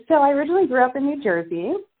So I originally grew up in New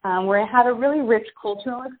Jersey, where I had a really rich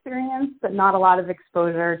cultural experience, but not a lot of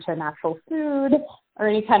exposure to natural food or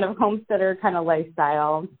any kind of homesteader kind of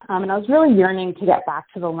lifestyle. And I was really yearning to get back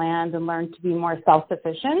to the land and learn to be more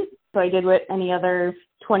self-sufficient. So I did what any other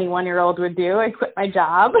 21-year-old would do. I quit my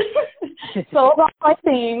job, sold all my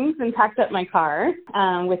things, and packed up my car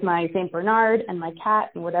with my St. Bernard and my cat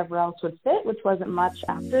and whatever else would fit, which wasn't much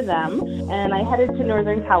after them. And I headed to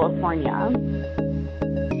Northern California.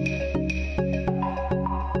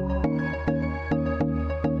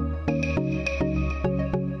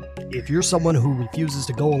 If you're someone who refuses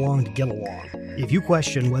to go along to get along, if you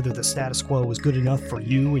question whether the status quo is good enough for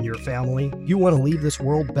you and your family, you want to leave this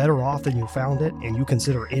world better off than you found it, and you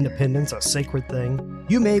consider independence a sacred thing,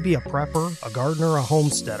 you may be a prepper, a gardener, a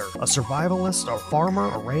homesteader, a survivalist, a farmer,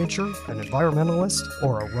 a rancher, an environmentalist,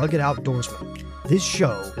 or a rugged outdoorsman. This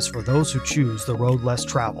show is for those who choose the road less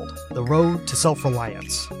traveled, the road to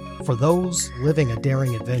self-reliance, for those living a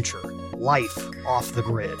daring adventure, life off the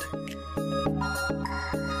grid.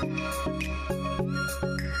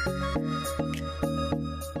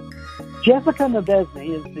 Jessica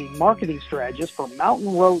Novesny is the marketing strategist for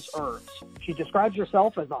Mountain Rose Herbs. She describes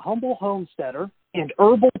herself as a humble homesteader and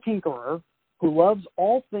herbal tinkerer who loves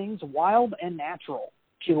all things wild and natural.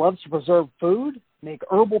 She loves to preserve food, make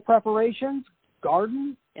herbal preparations,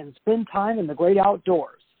 garden, and spend time in the great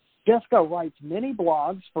outdoors. Jessica writes many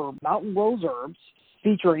blogs for Mountain Rose Herbs,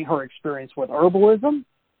 featuring her experience with herbalism,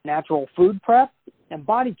 natural food prep, and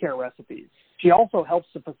body care recipes. She also helps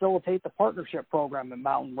to facilitate the partnership program at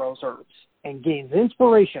Mountain Rose Herbs and gains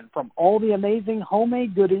inspiration from all the amazing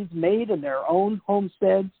homemade goodies made in their own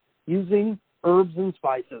homesteads using herbs and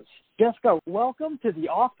spices. Jessica, welcome to the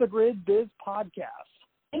Off the Grid Biz podcast.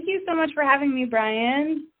 Thank you so much for having me,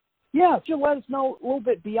 Brian. Yeah, so let us know a little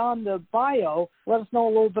bit beyond the bio. Let us know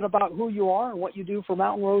a little bit about who you are and what you do for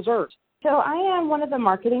Mountain Rose Herbs. So I am one of the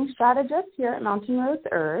marketing strategists here at Mountain Rose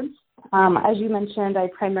Herbs. As you mentioned, I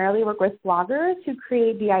primarily work with bloggers who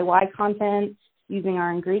create DIY content using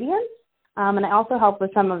our ingredients. And I also help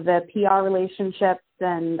with some of the PR relationships,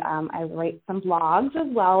 and I write some blogs as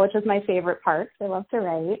well, which is my favorite part. I love to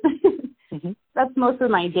write. Mm-hmm. That's most of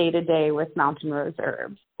my day-to-day with Mountain Rose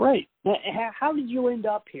Herbs. Right. How did you end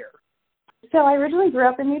up here? So I originally grew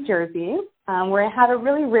up in New Jersey, where I had a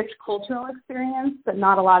really rich cultural experience, but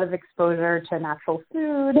not a lot of exposure to natural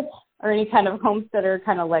food or any kind of homesteader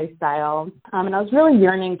kind of lifestyle. And I was really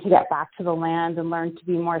yearning to get back to the land and learn to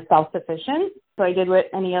be more self-sufficient. So I did what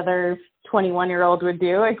any other 21-year-old would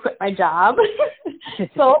do. I quit my job,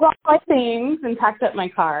 sold all my things, and packed up my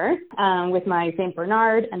car with my St.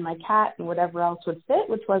 Bernard and my cat and whatever else would fit,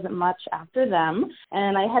 which wasn't much after them.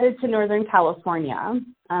 And I headed to Northern California.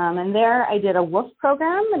 And there I did a WOOF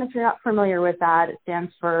program. And if you're not familiar with that, it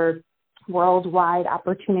stands for Worldwide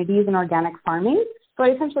Opportunities in Organic Farming. So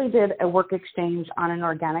I essentially did a work exchange on an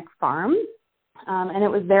organic farm. And it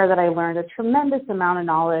was there that I learned a tremendous amount of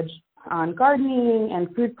knowledge on gardening and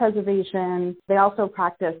food preservation. They also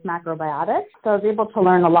practice macrobiotics. So I was able to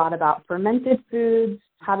learn a lot about fermented foods,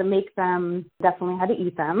 how to make them, definitely how to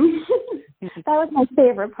eat them. That was my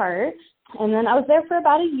favorite part. And then I was there for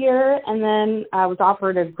about a year, and then I was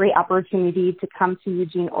offered a great opportunity to come to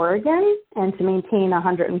Eugene, Oregon, and to maintain a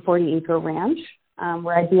 140-acre ranch,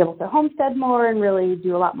 where I'd be able to homestead more and really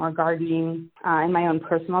do a lot more gardening in my own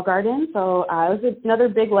personal garden. So it was another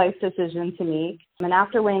big life decision to make. And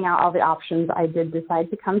after weighing out all the options, I did decide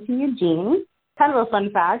to come to Eugene. Kind of a fun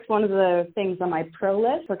fact, one of the things on my pro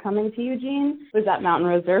list for coming to Eugene was that Mountain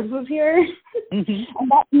Rose Herbs was here. Mm-hmm. And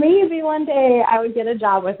that maybe one day I would get a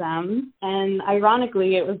job with them. And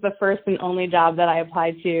ironically, it was the first and only job that I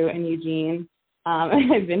applied to in Eugene.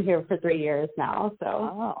 And I've been here for 3 years now.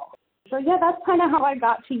 So yeah, that's kind of how I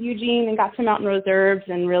got to Eugene and got to Mountain Rose Herbs,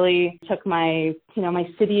 and really took my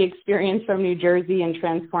city experience from New Jersey and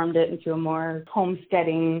transformed it into a more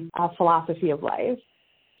homesteading philosophy of life.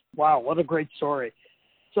 Wow, what a great story.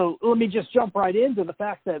 So let me just jump right into the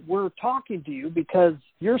fact that we're talking to you because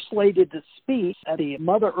you're slated to speak at the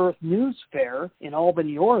Mother Earth News Fair in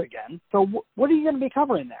Albany, Oregon. So what are you going to be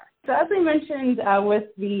covering there? So as I mentioned, with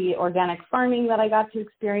the organic farming that I got to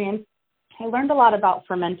experience, I learned a lot about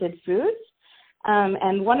fermented foods.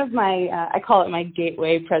 And one of my, I call it my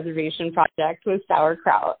gateway preservation project, was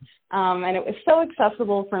sauerkraut. And it was so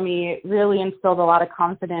accessible for me. It really instilled a lot of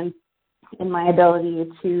confidence in my ability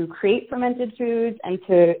to create fermented foods and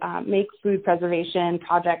to make food preservation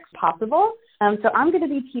projects possible. So I'm going to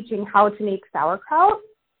be teaching how to make sauerkraut.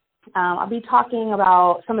 I'll be talking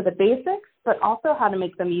about some of the basics but also how to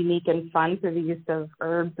make them unique and fun through the use of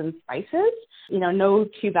herbs and spices. No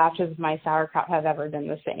two batches of my sauerkraut have ever been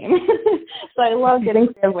the same. So I love getting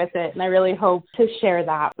started with it, and I really hope to share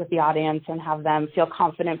that with the audience and have them feel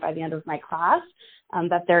confident by the end of my class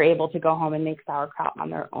that they're able to go home and make sauerkraut on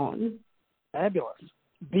their own. Fabulous.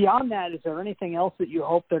 Beyond that, is there anything else that you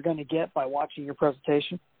hope they're going to get by watching your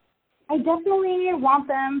presentation? I definitely want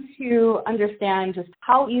them to understand just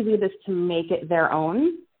how easy it is to make it their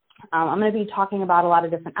own. I'm going to be talking about a lot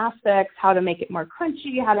of different aspects, how to make it more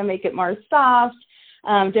crunchy, how to make it more soft,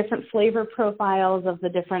 different flavor profiles of the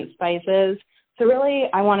different spices. So really,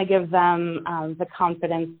 I want to give them the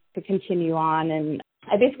confidence to continue on, and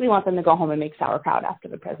I basically want them to go home and make sauerkraut after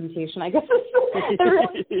the presentation. I guess it's the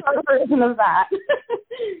really short version of that.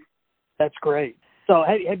 That's great. So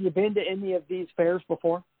have you been to any of these fairs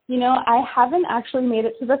before? I haven't actually made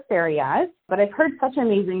it to the fair yet, but I've heard such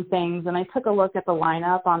amazing things, and I took a look at the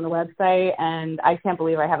lineup on the website, and I can't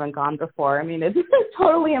believe I haven't gone before. I mean, it's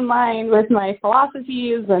totally in line with my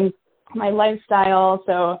philosophies and my lifestyle,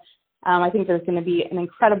 so I think there's going to be an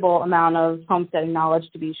incredible amount of homesteading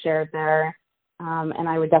knowledge to be shared there, and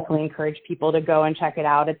I would definitely encourage people to go and check it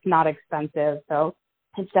out. It's not expensive, so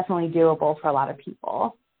it's definitely doable for a lot of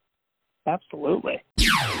people. Absolutely.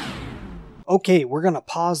 Okay, we're going to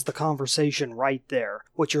pause the conversation right there.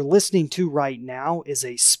 What you're listening to right now is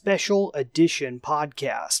a special edition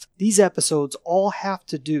podcast. These episodes all have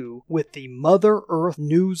to do with the Mother Earth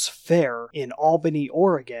News Fair in Albany,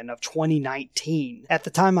 Oregon of 2019. At the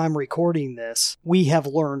time I'm recording this, we have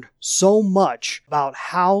learned so much about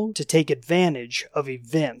how to take advantage of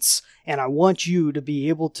events, and I want you to be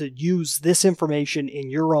able to use this information in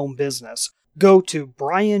your own business. Go to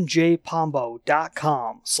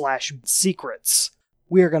brianjpombo.com/secrets.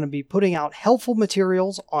 We are going to be putting out helpful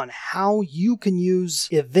materials on how you can use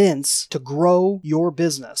events to grow your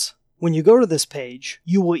business. When you go to this page,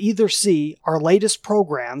 you will either see our latest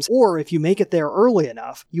programs, or if you make it there early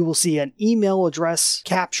enough, you will see an email address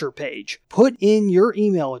capture page. Put in your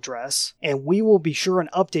email address, and we will be sure and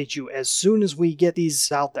update you as soon as we get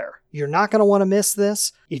these out there. You're not going to want to miss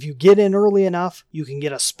this. If you get in early enough, you can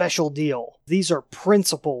get a special deal. These are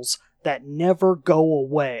principles that never go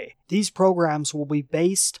away. These programs will be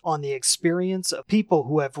based on the experience of people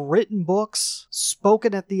who have written books,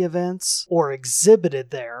 spoken at the events, or exhibited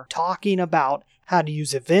there, talking about how to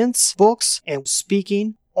use events, books, and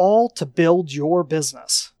speaking, all to build your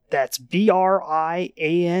business. That's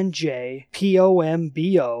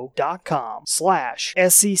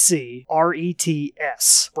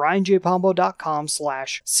brianjpombo.com/SECRETS.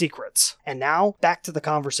 brianjpombo.com/secrets. And now, back to the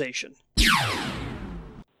conversation.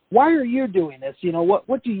 Why are you doing this?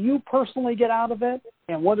 What do you personally get out of it?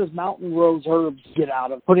 And what does Mountain Rose Herbs get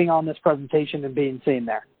out of putting on this presentation and being seen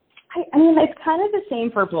there? I mean, it's kind of the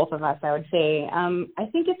same for both of us, I would say. I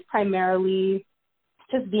think it's primarily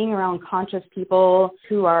just being around conscious people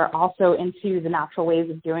who are also into the natural ways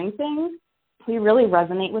of doing things. We really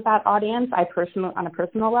resonate with that audience. On a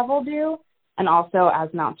personal level, do. And also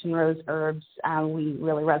as Mountain Rose Herbs, we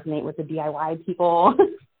really resonate with the DIY people.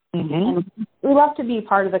 Mm-hmm. And we love to be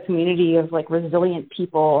part of a community of resilient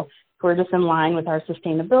people who are just in line with our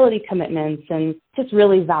sustainability commitments and just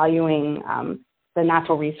really valuing the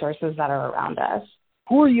natural resources that are around us.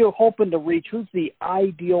 Who are you hoping to reach? Who's the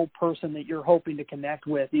ideal person that you're hoping to connect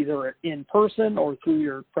with, either in person or through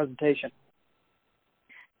your presentation?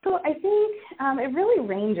 So I think it really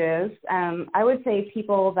ranges. I would say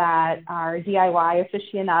people that are DIY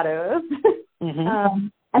aficionados. Mm-hmm.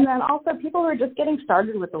 And then also people who are just getting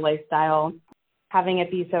started with the lifestyle, having it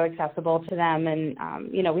be so accessible to them. And,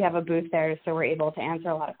 we have a booth there, so we're able to answer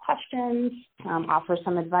a lot of questions, offer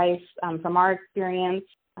some advice from our experience.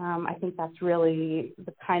 I think that's really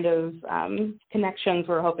the kind of connections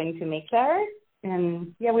we're hoping to make there.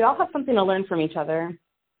 And, we all have something to learn from each other.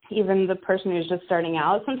 Even the person who's just starting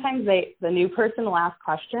out, sometimes the new person will ask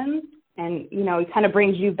questions. And, it kind of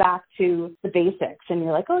brings you back to the basics. And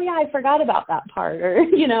you're like, oh, yeah, I forgot about that part. Or,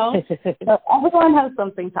 everyone has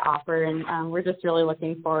something to offer. And we're just really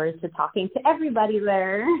looking forward to talking to everybody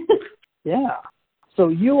there. Yeah. So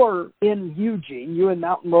you are in Eugene. You and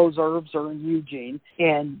Mountain Rose Herbs are in Eugene.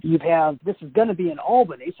 And this is going to be in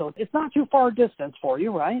Albany. So it's not too far distance for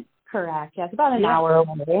you, right? Correct. Yeah, it's about an hour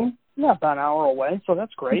away. Yeah, about an hour away, so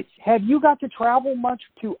that's great. Have you got to travel much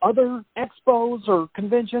to other expos or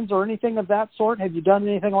conventions or anything of that sort? Have you done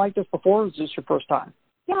anything like this before, or is this your first time?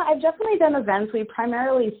 Yeah, I've definitely done events. We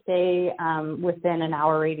primarily stay within an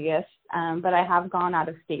hour radius, but I have gone out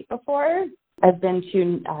of state before. I've been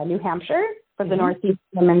to New Hampshire for the Northeast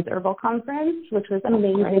Women's Herbal Conference, which was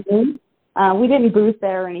amazing. We didn't booth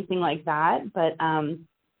there or anything like that, but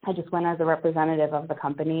I just went as a representative of the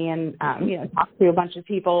company and, talked to a bunch of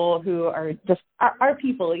people who are just our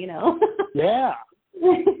people, Yeah.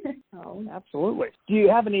 So, Absolutely. Do you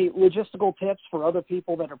have any logistical tips for other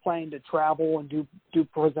people that are planning to travel and do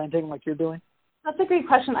presenting like you're doing? that's a great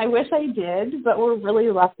question. I wish I did, but we're really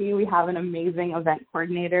lucky. We have an amazing event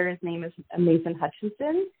coordinator. His name is Mason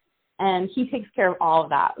Hutchinson, and he takes care of all of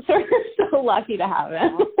that. So we're so lucky to have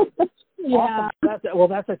him. Yeah. Awesome.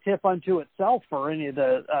 That's a tip unto itself for any of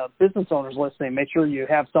the business owners listening. Make sure you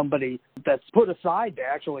have somebody that's put aside to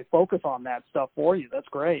actually focus on that stuff for you. That's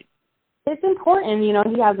great. It's important, he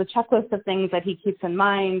has a checklist of things that he keeps in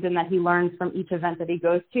mind and that he learns from each event that he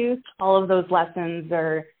goes to. All of those lessons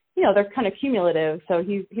are, they're kind of cumulative. So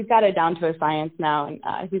he's got it down to a science now, and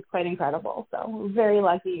he's quite incredible. So we're very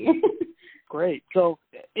lucky. Great. So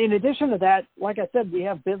in addition to that, like I said, we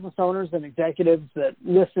have business owners and executives that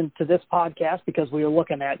listen to this podcast because we are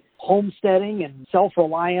looking at homesteading and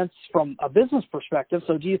self-reliance from a business perspective.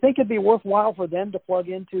 So do you think it'd be worthwhile for them to plug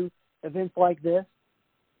into events like this?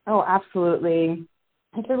 Oh, absolutely.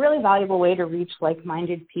 It's a really valuable way to reach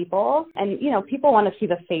like-minded people. And, people want to see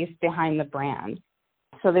the face behind the brand.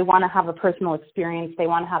 So they want to have a personal experience. They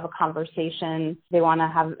want to have a conversation. They want to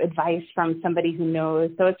have advice from somebody who knows.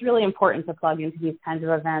 So it's really important to plug into these kinds of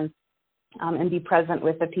events and be present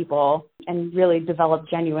with the people and really develop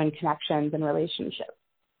genuine connections and relationships.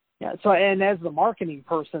 Yeah. So, and as the marketing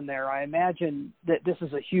person there, I imagine that this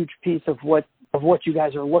is a huge piece of what you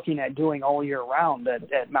guys are looking at doing all year round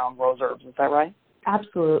at Mountain Rose Herbs. Is that right?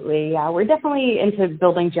 Absolutely. Yeah. We're definitely into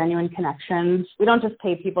building genuine connections. We don't just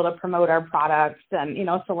pay people to promote our products and,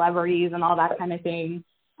 celebrities and all that kind of thing.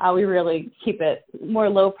 We really keep it more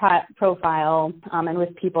low profile and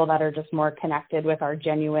with people that are just more connected with our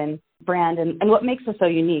genuine brand and what makes us so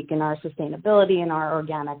unique in our sustainability and our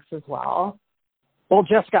organics as well. Well,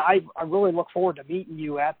 Jessica, I really look forward to meeting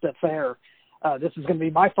you at the fair. This is going to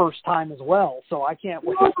be my first time as well, so I can't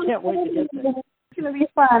wait to get there. It's going to be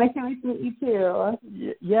fun. I can't wait to meet you too.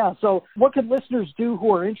 Yeah. So what could listeners do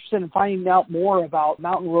who are interested in finding out more about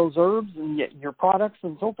Mountain Rose Herbs and your products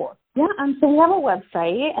and so forth? Yeah. So we have a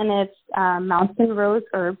website, and it's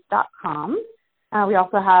mountainroseherbs.com. We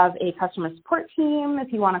also have a customer support team.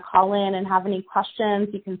 If you want to call in and have any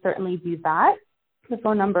questions, you can certainly do that. The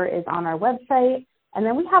phone number is on our website. And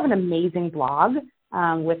then we have an amazing blog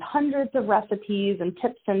with hundreds of recipes and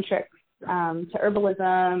tips and tricks to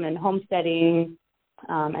herbalism and homesteading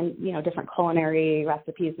and, different culinary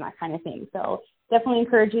recipes and that kind of thing. So definitely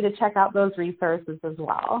encourage you to check out those resources as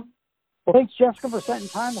well. Well, thanks, Jessica, for setting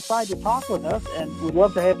time aside to talk with us, and we'd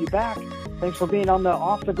love to have you back. Thanks for being on the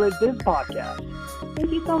Off the Grid Biz podcast.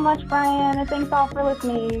 Thank you so much, Brian, and thanks all for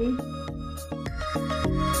listening.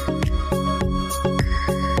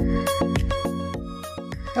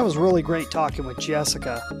 That was really great talking with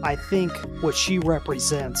Jessica. I think what she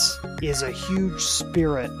represents is a huge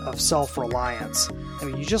spirit of self-reliance. I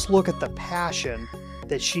mean, you just look at the passion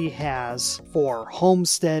that she has for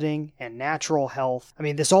homesteading and natural health. I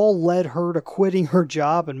mean, this all led her to quitting her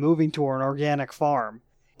job and moving to an organic farm.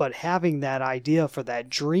 But having that idea for that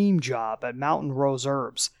dream job at Mountain Rose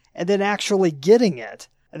Herbs and then actually getting it,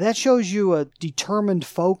 that shows you a determined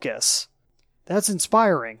focus. That's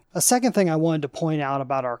inspiring. A second thing I wanted to point out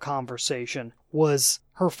about our conversation was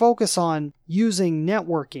her focus on using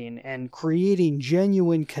networking and creating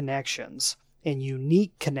genuine connections and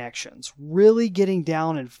unique connections, really getting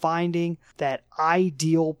down and finding that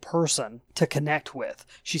ideal person to connect with.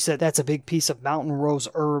 She said that's a big piece of Mountain Rose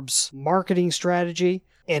Herbs' marketing strategy,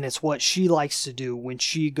 and it's what she likes to do when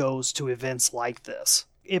she goes to events like this.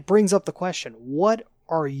 It brings up the question, what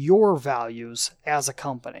are your values as a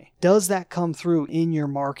company? Does that come through in your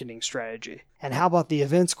marketing strategy? And how about the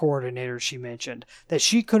events coordinator she mentioned? That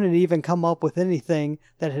she couldn't even come up with anything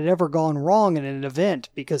that had ever gone wrong in an event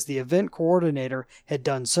because the event coordinator had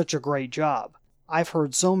done such a great job. I've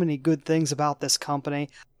heard so many good things about this company.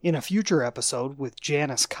 In a future episode with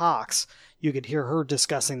Janice Cox, you could hear her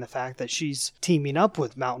discussing the fact that she's teaming up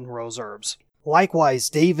with Mountain Rose Herbs. Likewise,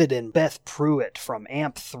 David and Beth Pruitt from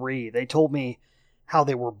AMP3, they told me how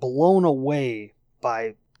they were blown away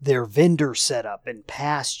by their vendor setup in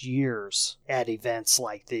past years at events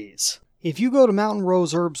like these. If you go to Mountain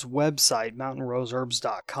Rose Herbs' website,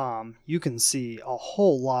 mountainroseherbs.com, you can see a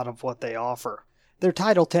whole lot of what they offer. Their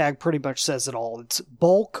title tag pretty much says it all. It's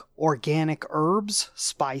bulk organic herbs,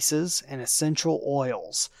 spices, and essential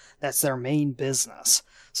oils. That's their main business.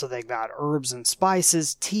 So they've got herbs and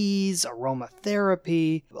spices, teas,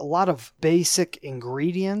 aromatherapy, a lot of basic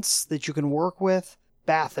ingredients that you can work with,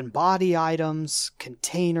 bath and body items,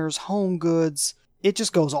 containers, home goods. It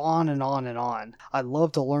just goes on and on and on. I'd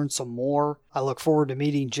love to learn some more. I look forward to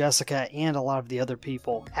meeting Jessica and a lot of the other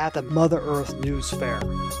people at the Mother Earth News Fair.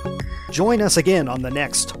 Join us again on the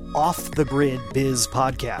next Off the Grid Biz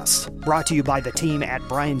podcast, brought to you by the team at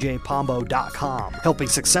brianjpombo.com, helping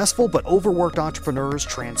successful but overworked entrepreneurs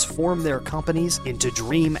transform their companies into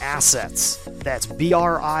dream assets. That's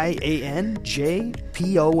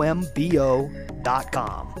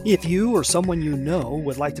BrianJPombo.com. If you or someone you know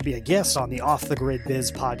would like to be a guest on the Off the Grid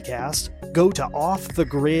Biz podcast, go to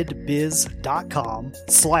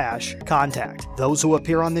offthegridbiz.com/contact. Those who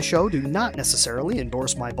appear on the show do not necessarily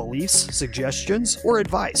endorse my beliefs, suggestions, or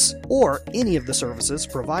advice, or any of the services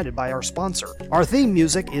provided by our sponsor. Our theme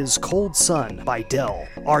music is Cold Sun by Dell.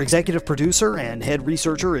 Our executive producer and head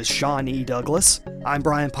researcher is Sean E. Douglas. I'm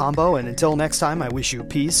Brian Pombo, and until next time, I wish you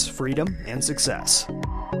peace, freedom, and success.